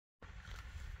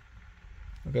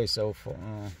Okay, so for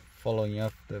following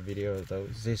up the video, though,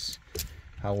 this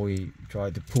how we try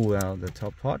to pull out the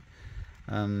top part.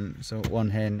 So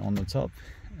one hand on the top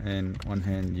and one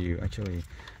hand you actually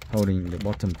holding the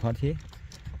bottom part here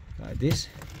like this,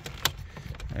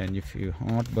 and you feel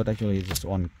hard, but actually just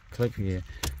one clip here,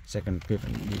 second clip,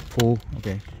 and you pull.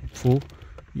 Okay,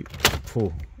 you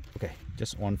pull. Okay,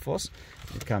 just one force,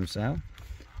 it comes out,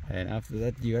 and after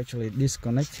that you actually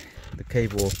disconnect the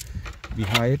cable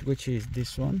behind it, which is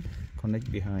this one,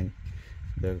 connect behind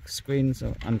the screen.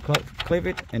 So unclip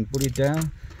it and put it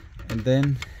down, and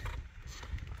then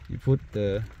you put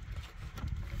the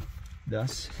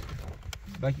dust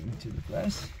back into the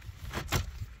glass.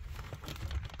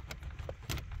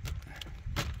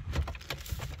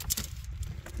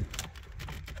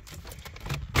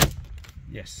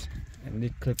 Yes, and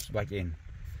it clips back in.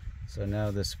 So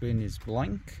now the screen is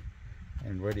blank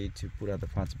and ready to put other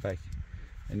parts back.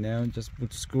 And now just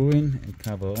put screw in and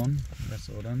cover on. That's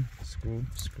all done. Screw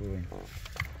in.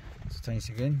 So thanks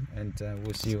again, and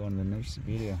we'll see you on the next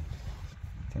video.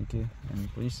 Thank you,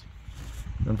 and please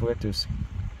don't forget to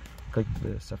click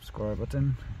the subscribe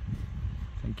button.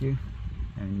 Thank you,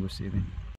 and we'll see you then.